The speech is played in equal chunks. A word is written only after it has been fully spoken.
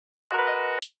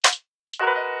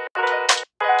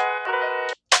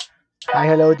Hi,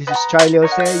 hello, this is Charlie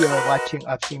Jose. You're watching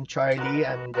Upstream Charlie.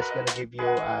 I'm just going to give you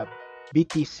a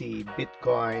BTC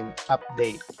Bitcoin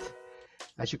update.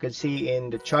 As you can see in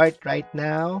the chart right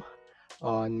now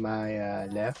on my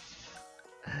left,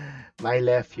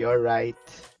 your right.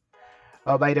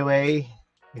 Oh, by the way,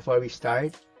 before we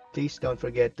start, please don't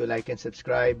forget to like and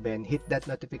subscribe and hit that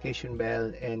notification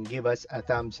bell and give us a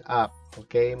thumbs up.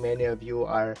 Okay, many of you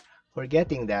are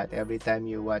forgetting that every time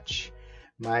you watch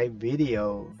my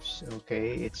videos.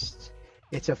 Okay,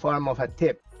 it's a form of a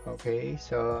tip. Okay,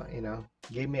 so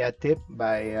give me a tip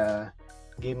by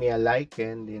give me a like,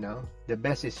 and the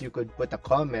best is you could put a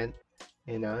comment,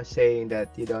 saying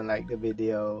that you don't like the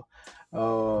video.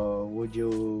 Oh, would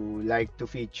you like to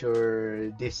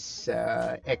feature this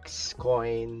X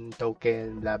coin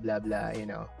token, blah blah blah,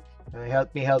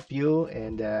 help me help you,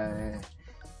 and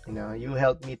you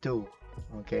help me too.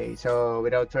 Okay, so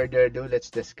without further ado, let's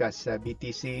discuss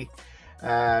BTC.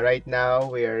 Right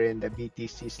now we are in the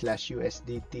BTC slash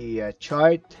USDT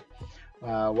chart,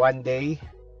 one day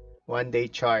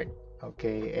chart.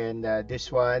 Okay, and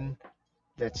this one,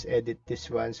 let's edit this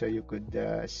one so you could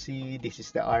see. This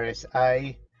is the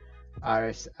RSI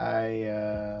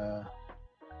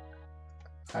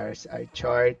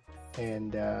chart,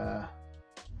 and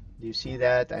do you see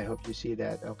that? I hope you see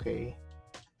that. Okay,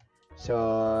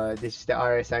 so this is the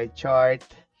RSI chart,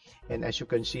 and as you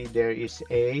can see, there is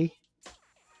a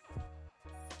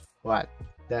what?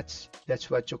 That's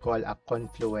what you call a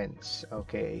confluence.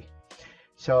 Okay,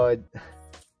 so on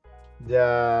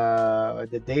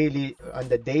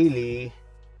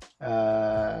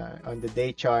the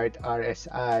day chart,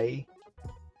 RSI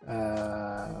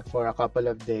for a couple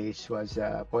of days was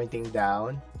pointing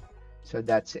down, so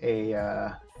that's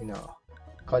a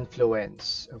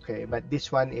confluence. Okay, but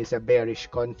this one is a bearish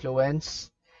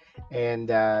confluence, and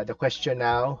the question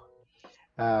now,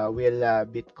 will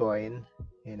Bitcoin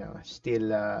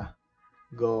still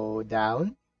go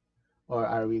down, or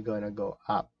are we gonna go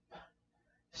up?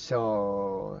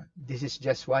 So this is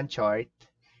just one chart,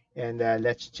 and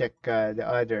let's check the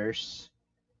others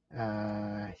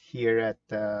here at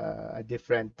a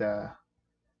different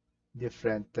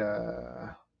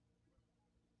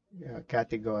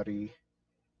category,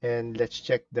 and let's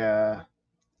check the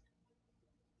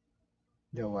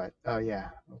what. Oh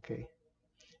yeah, okay,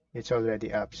 it's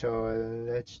already up, so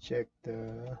let's check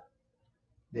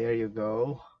there you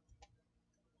go.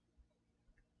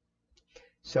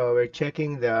 So we're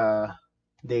checking the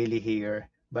daily here,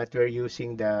 but we're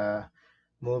using the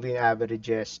moving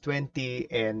averages 20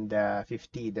 and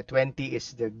 50. The 20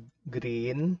 is the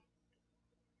green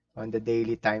on the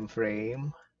daily time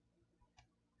frame.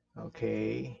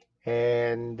 Okay,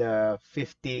 and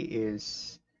 50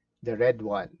 is the red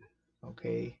one.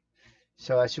 Okay,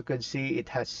 so as you can see, it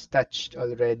has touched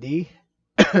already,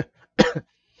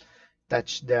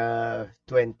 touched the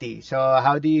 20. So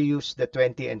how do you use the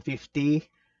 20 and 50?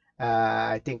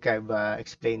 I think I've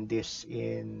explained this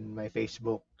in my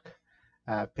Facebook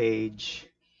page,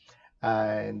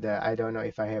 and I don't know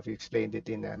if I have explained it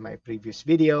in my previous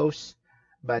videos,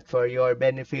 but for your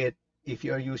benefit, if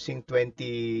you're using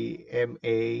 20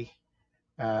 MA,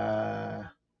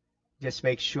 just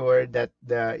make sure that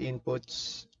the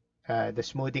inputs, the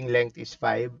smoothing length is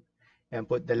 5, and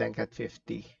put the length at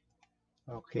 50.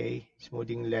 Okay,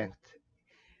 smoothing length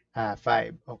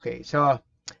 5. Okay, so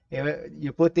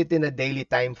you put it in a daily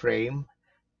time frame,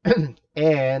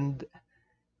 and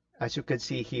as you can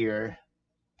see here,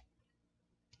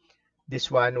 this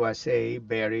one was a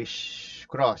bearish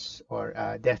cross, or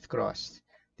a death cross.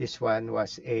 This one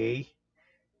was a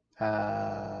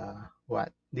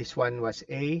what? This one was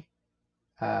a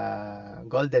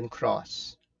golden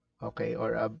cross, okay,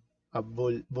 or a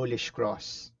bullish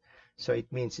cross. So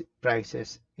it means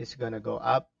prices is gonna go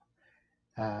up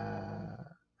uh,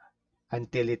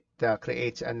 until it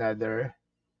creates another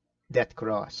death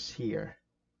cross here,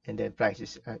 and then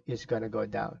prices is gonna go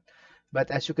down.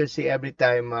 But as you can see, every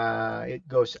time it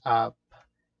goes up,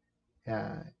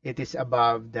 it is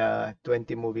above the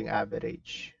 20 moving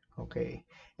average. Okay,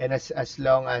 and as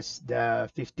long as the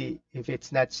 50, if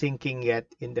it's not sinking yet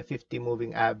in the 50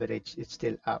 moving average, it's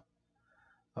still up.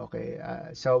 Okay,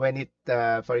 so when it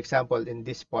for example, in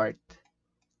this part,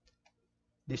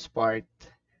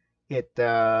 it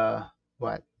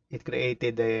what it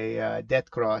created a death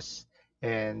cross,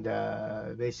 and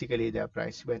basically the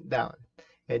price went down,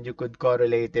 and you could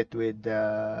correlate it with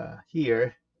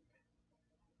here.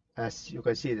 As you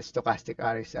can see, the stochastic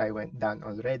RSI went down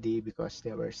already because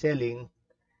they were selling,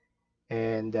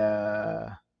 and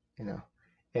you know,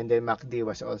 and then MACD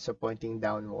was also pointing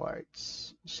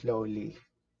downwards slowly.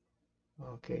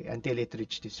 Okay, until it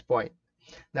reached this point.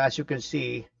 Now, as you can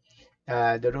see,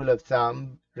 the rule of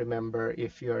thumb, remember,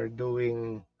 if you're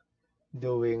doing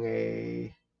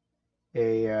the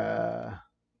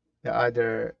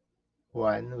other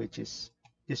one, which is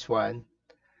this one,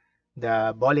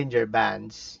 the Bollinger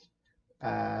Bands.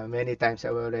 Many times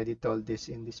I've already told this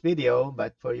in this video,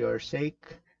 but for your sake,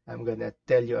 I'm gonna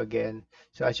tell you again.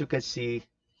 So as you can see,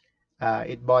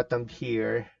 it bottomed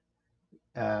here,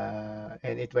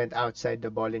 and it went outside the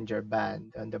Bollinger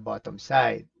Band on the bottom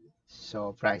side.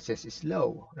 So prices is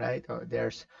low, right? Or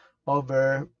there's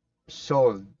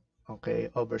oversold, okay,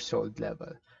 oversold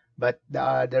level. But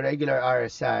the regular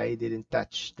RSI didn't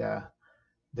touch the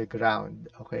ground,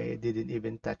 okay? It didn't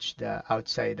even touch the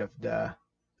outside of the,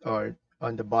 or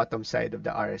on the bottom side of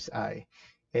the RSI.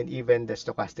 And even the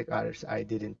stochastic RSI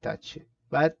didn't touch it.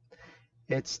 But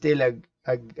it's still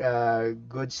a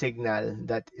good signal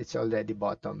that it's already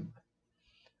bottomed.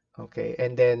 Okay,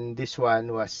 and then this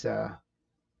one was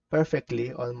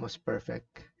perfectly, almost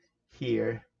perfect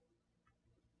here.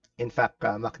 In fact,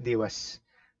 MACD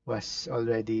was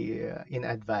already in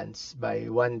advance by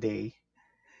 1 day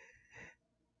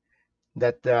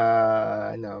that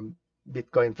no,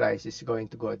 Bitcoin price is going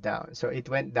to go down. So it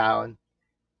went down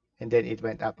and then it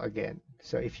went up again.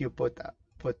 So if you put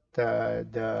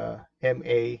the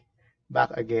MA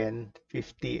back again,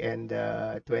 50 and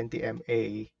 20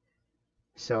 MA,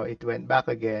 so it went back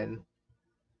again,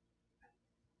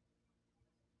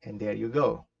 and there you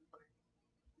go.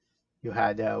 You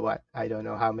had what? I don't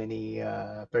know how many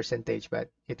percentage,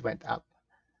 but it went up.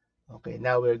 Okay,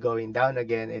 now we're going down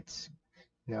again. It's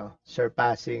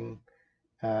surpassing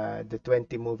the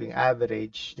 20 moving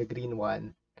average, the green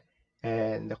one.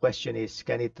 And the question is,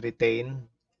 can it retain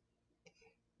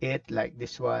it like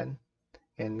this one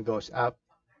and goes up?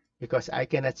 Because I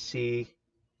cannot see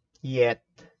yet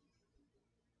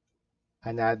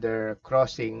another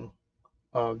crossing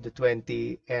of the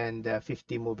 20 and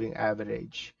 50 moving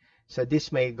average. So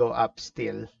this may go up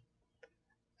still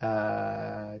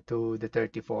to the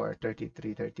 34,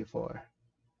 33, 34.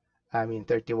 I mean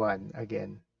 31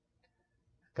 again,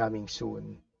 coming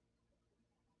soon.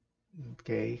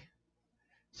 Okay,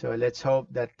 so let's hope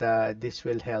that this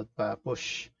will help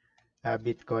push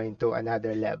Bitcoin to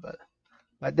another level.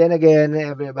 But then again,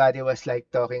 everybody was like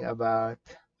talking about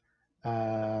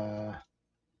uh,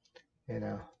 you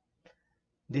know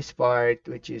this part,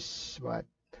 which is what,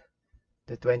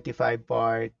 the 25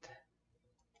 part,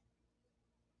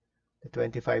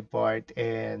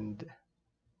 and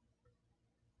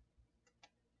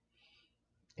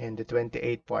the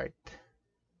 28 part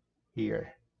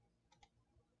here.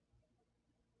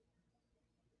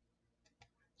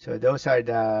 So those are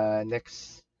the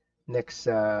next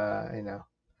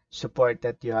support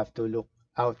that you have to look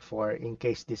out for in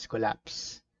case this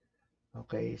collapse.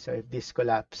 Okay, so if this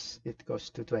collapse, it goes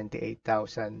to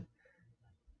 28,000,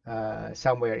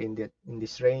 somewhere in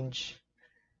this range,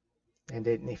 and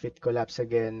then if it collapse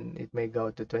again, it may go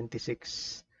to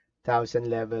 26,000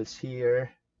 levels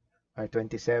here, or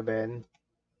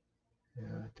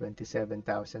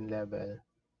 27,000 level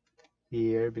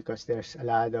here, because there's a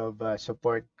lot of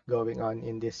support going on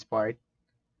in this part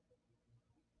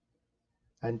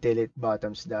until it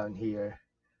bottoms down here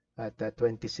at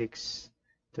 26,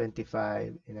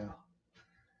 25.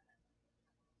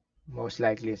 Most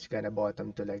likely it's gonna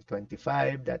bottom to like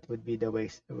 25. That would be the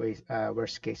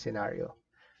worst case scenario.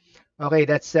 Okay,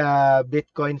 that's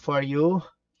Bitcoin for you,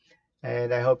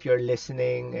 and I hope you're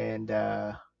listening. And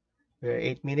we're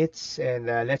 8 minutes, and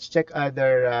let's check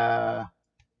other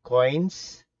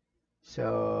coins.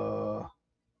 So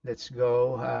let's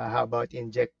go. How about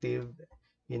Injective?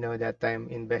 You know that I'm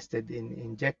invested in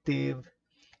Injective,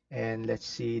 and let's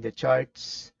see the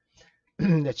charts.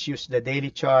 Let's use the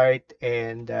daily chart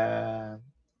and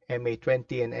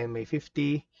MA20 and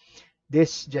MA50.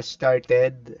 This just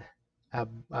started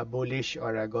a bullish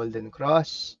or a golden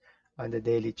cross on the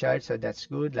daily chart, so that's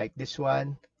good. Like this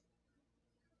one,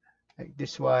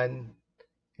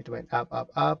 it went up,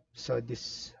 up, up. So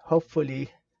this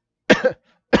hopefully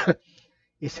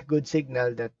is a good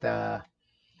signal that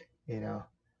you know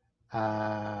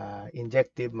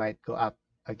Injective might go up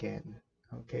again.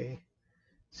 Okay,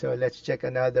 so let's check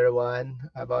another one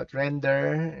about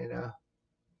render.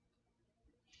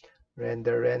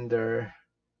 Render,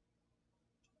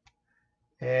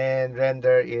 and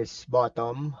render is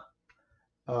bottom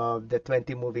of the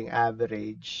 20 moving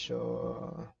average.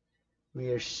 So we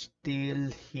are still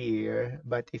here,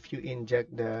 but if you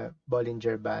inject the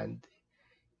Bollinger Band,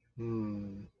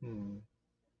 no,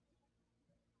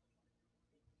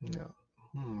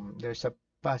 there's a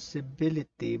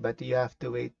possibility, but you have to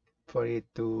wait for it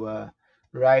to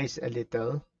rise a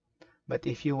little. But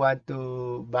if you want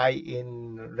to buy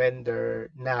in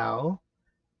render now,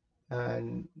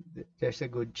 and there's a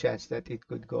good chance that it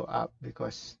could go up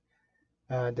because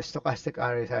the stochastic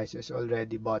RSI is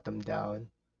already bottomed down.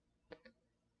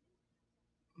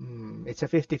 It's a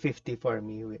 50-50 for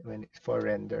me when it's for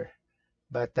render,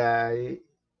 but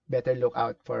better look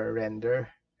out for render.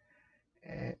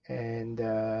 And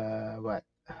what?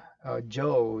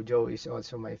 Joe is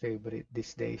also my favorite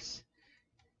these days,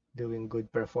 doing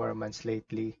good performance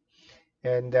lately.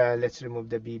 And let's remove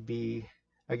the BB.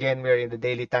 Again, we're in the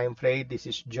daily time frame. This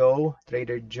is Joe,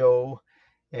 Trader Joe,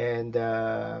 and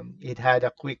it had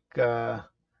a quick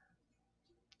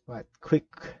quick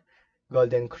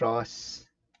golden cross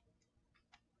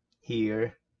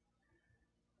here,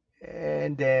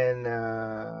 and then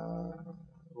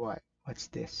what's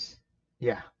this?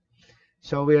 Yeah,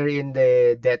 so we're in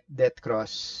the death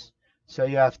cross. So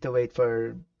you have to wait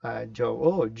for Joe.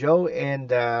 Oh, Joe and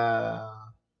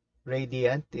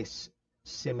Radiant is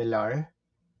similar.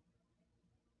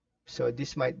 So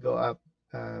this might go up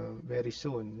very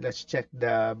soon. Let's check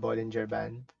the Bollinger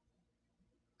Band.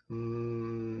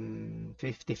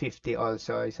 50-50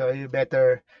 also. So you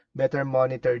better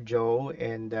monitor Joe,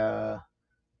 and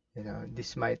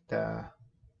this might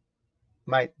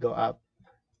go up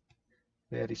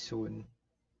very soon.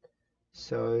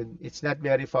 So it's not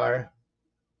very far.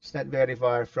 It's not very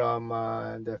far from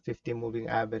the 50 moving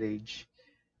average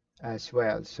as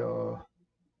well. So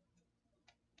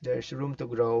there's room to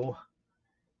grow,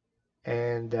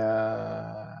 and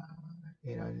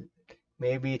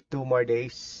maybe 2 more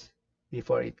days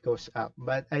before it goes up.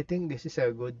 But I think this is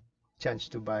a good chance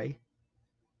to buy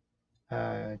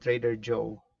Trader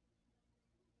Joe.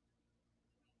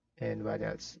 And what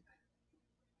else?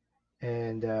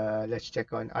 And let's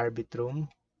check on Arbitrum.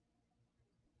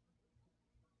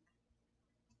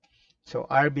 So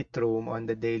Arbitrum on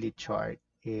the daily chart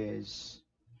is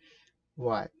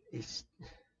what? This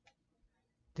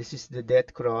is the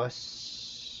death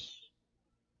cross.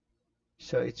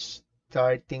 So it's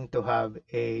starting to have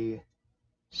a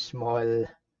small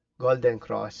golden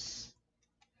cross.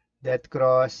 Death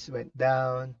cross went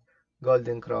down,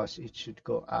 golden cross, it should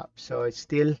go up. So it's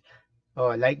still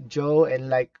like Joe and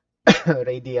like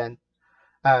Radiant,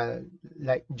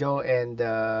 like Joe and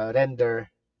Render.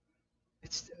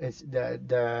 It's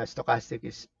the stochastic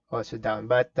is also down,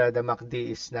 but the MACD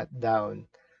is not down.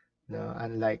 No,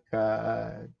 unlike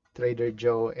Trader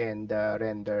Joe and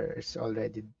Render is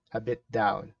already a bit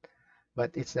down,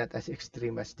 but it's not as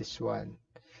extreme as this one.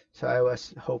 So I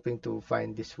was hoping to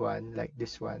find this one, like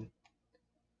this one,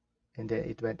 and then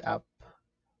it went up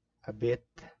a bit.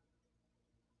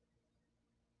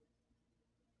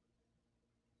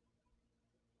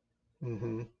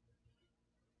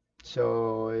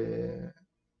 So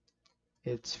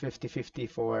it's 50-50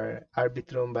 for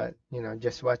Arbitrum, but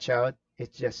just watch out.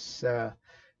 It just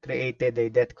created a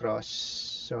death cross,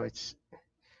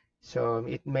 so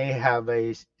it may have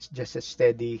just a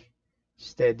steady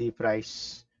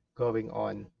price going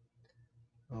on.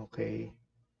 Okay,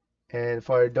 and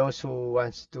for those who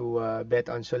wants to bet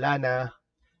on Solana,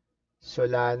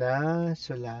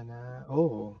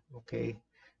 oh, okay,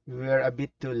 we are a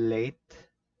bit too late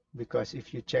because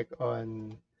if you check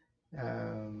on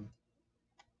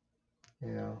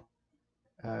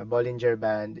Bollinger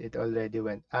Band, it already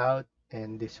went out,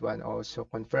 and this one also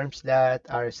confirms that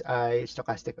RSI,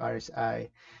 stochastic RSI,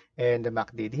 and the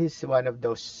MACD. This is one of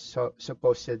those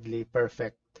supposedly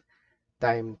perfect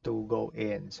time to go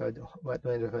in. So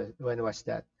when was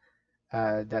that?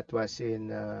 That was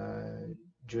in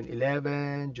June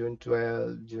 11, June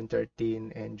 12, June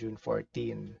 13, and June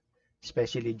 14.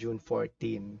 Especially June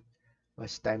 14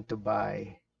 was time to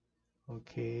buy.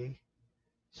 Okay,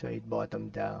 so it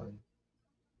bottomed down.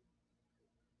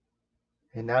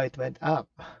 And now it went up.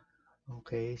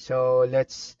 Okay, so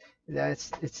it's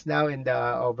now in the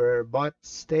overbought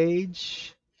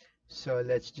stage. So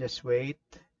let's just wait.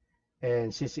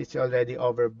 And since it's already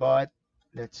overbought,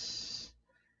 let's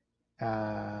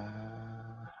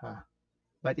but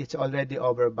it's already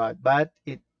overbought, but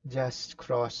it just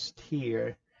crossed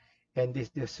here, and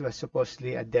this was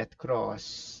supposedly a death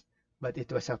cross, but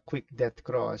it was a quick death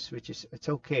cross, which is it's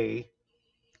okay.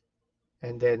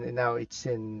 And then now it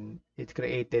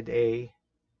created a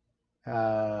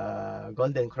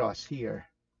golden cross here.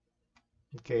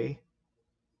 Okay,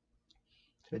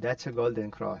 so that's a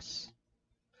golden cross.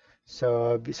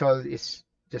 So Bisol is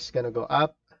just gonna go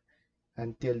up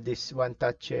until this one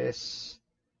touches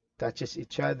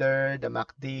each other, the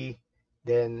MACD.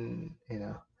 Then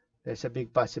there's a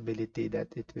big possibility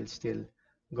that it will still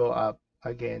go up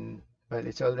again. Well,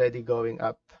 it's already going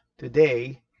up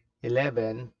today,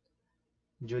 11.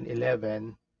 June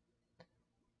 11,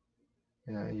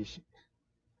 you know,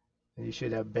 you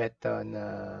should have bet on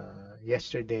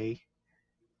yesterday,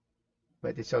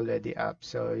 but it's already up.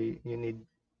 So you need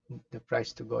the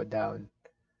price to go down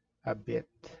a bit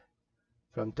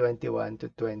from 21 to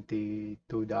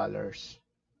 $22.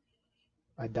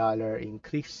 A dollar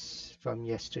increase from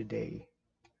yesterday.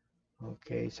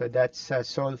 Okay, so that's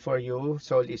Sol for you.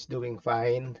 Sol is doing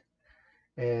fine.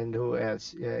 And who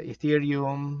else?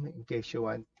 Ethereum, in case you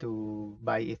want to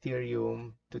buy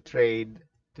Ethereum to trade,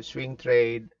 to swing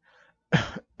trade.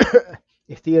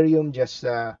 Ethereum just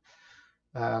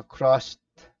crossed,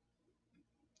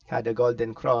 had a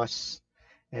golden cross,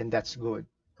 and that's good.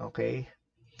 Okay,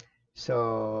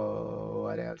 so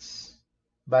what else?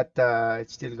 But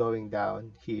it's still going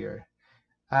down here.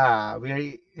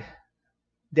 We're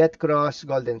death cross,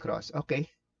 golden cross. Okay,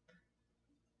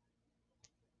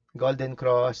 golden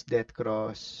cross, death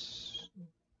cross,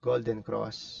 golden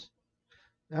cross.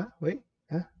 Wait.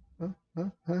 Huh?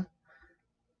 Huh?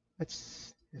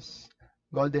 It's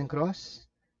golden cross,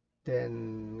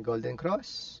 then golden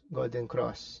cross, golden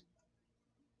cross.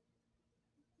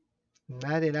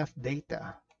 Not enough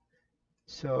data.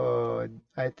 So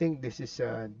I think this is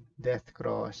a death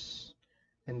cross,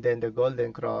 and then the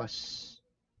golden cross,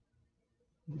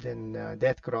 then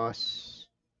death cross,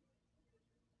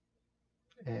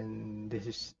 and this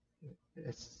is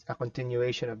it's a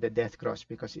continuation of the death cross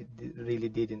because it really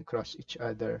didn't cross each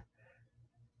other.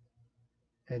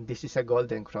 And this is a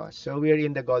golden cross. So we're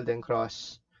in the golden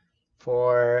cross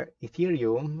for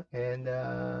Ethereum, and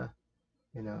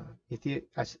you know,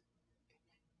 as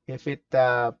if it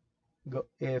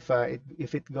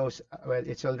if it goes well,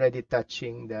 it's already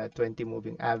touching the 20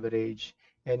 moving average,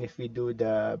 and if we do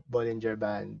the Bollinger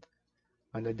Band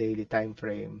on a daily time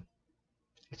frame,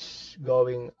 it's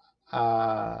going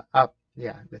up.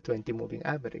 Yeah, the 20 moving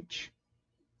average.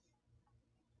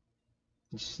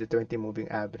 This is the 20 moving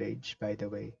average, by the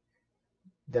way.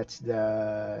 That's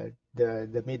the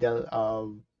middle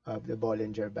of the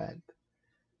Bollinger Band.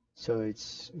 So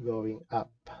it's going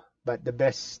up. But the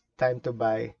best time to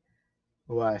buy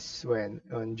was when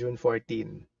on June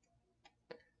 14.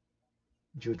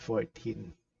 June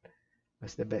 14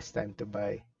 was the best time to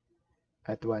buy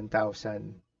at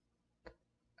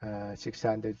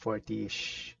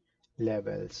 1,640-ish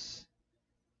levels.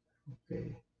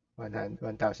 Okay,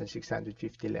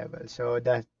 1,650 levels. So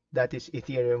that is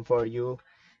Ethereum for you.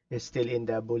 It's still in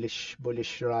the bullish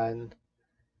run.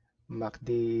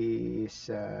 MACD is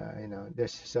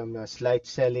there's some slight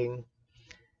selling,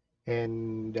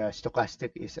 and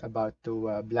stochastic is about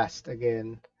to blast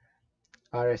again.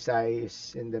 RSI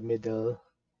is in the middle,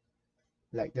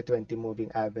 like the 20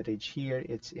 moving average here,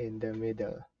 it's in the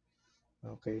middle.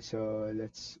 Okay, so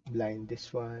let's blind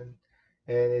this one,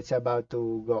 and it's about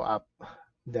to go up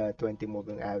the 20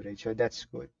 moving average, so that's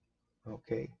good.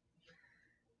 Okay,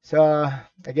 so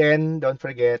again, don't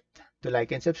forget to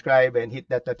like and subscribe and hit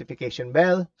that notification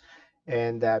bell.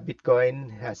 And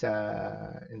Bitcoin has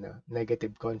a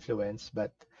negative confluence,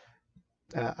 but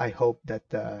I hope that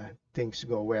things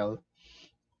go well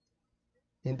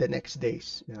in the next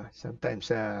days.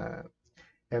 Sometimes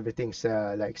everything's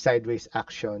like sideways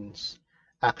action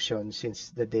since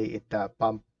the day it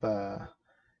pumped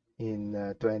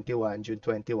in June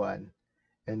 21,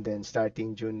 and then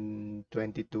starting June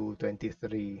 22,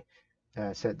 23,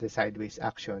 so the sideways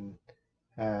action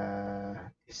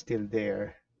is still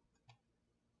there.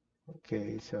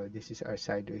 Okay, so this is our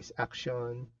sideways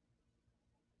action.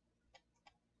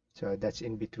 So that's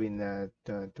in between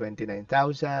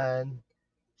 29,000,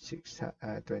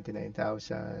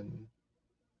 29,000,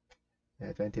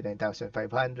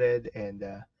 29,500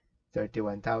 and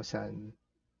 31,000,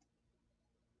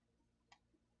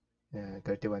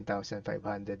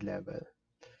 31,500 level.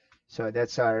 So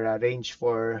that's our range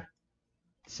for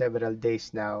several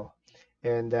days now.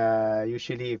 And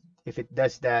usually if it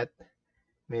does that,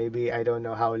 maybe I don't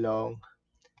know how long,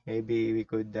 maybe we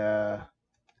could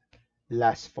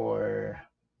last for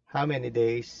how many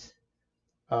days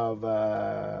of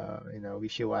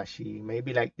wishy-washy,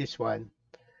 maybe like this one.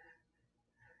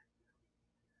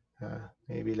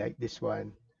 Maybe like this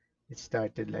one. It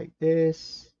started like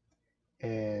this,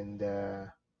 and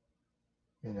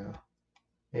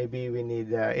maybe we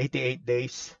need 88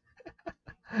 days.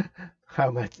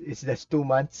 How much? It's just 2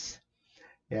 months.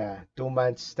 Yeah, 2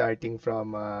 months starting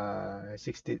from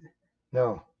 60.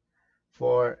 No,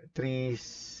 4, 3,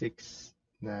 6,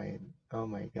 9. Oh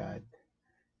my God,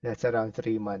 that's around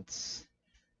 3 months.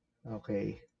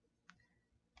 Okay,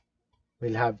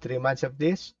 we'll have 3 months of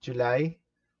this: July,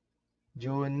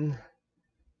 June,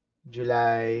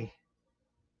 July,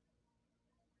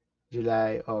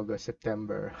 July, August,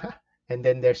 September. And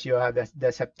then there's you have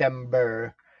the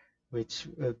September, which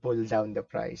will pull down the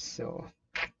price. So,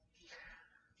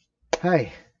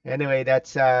 hi. Anyway,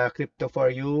 that's crypto for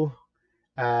you.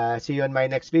 See you on my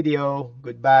next video.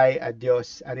 Goodbye.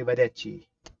 Adios. Arrivederci.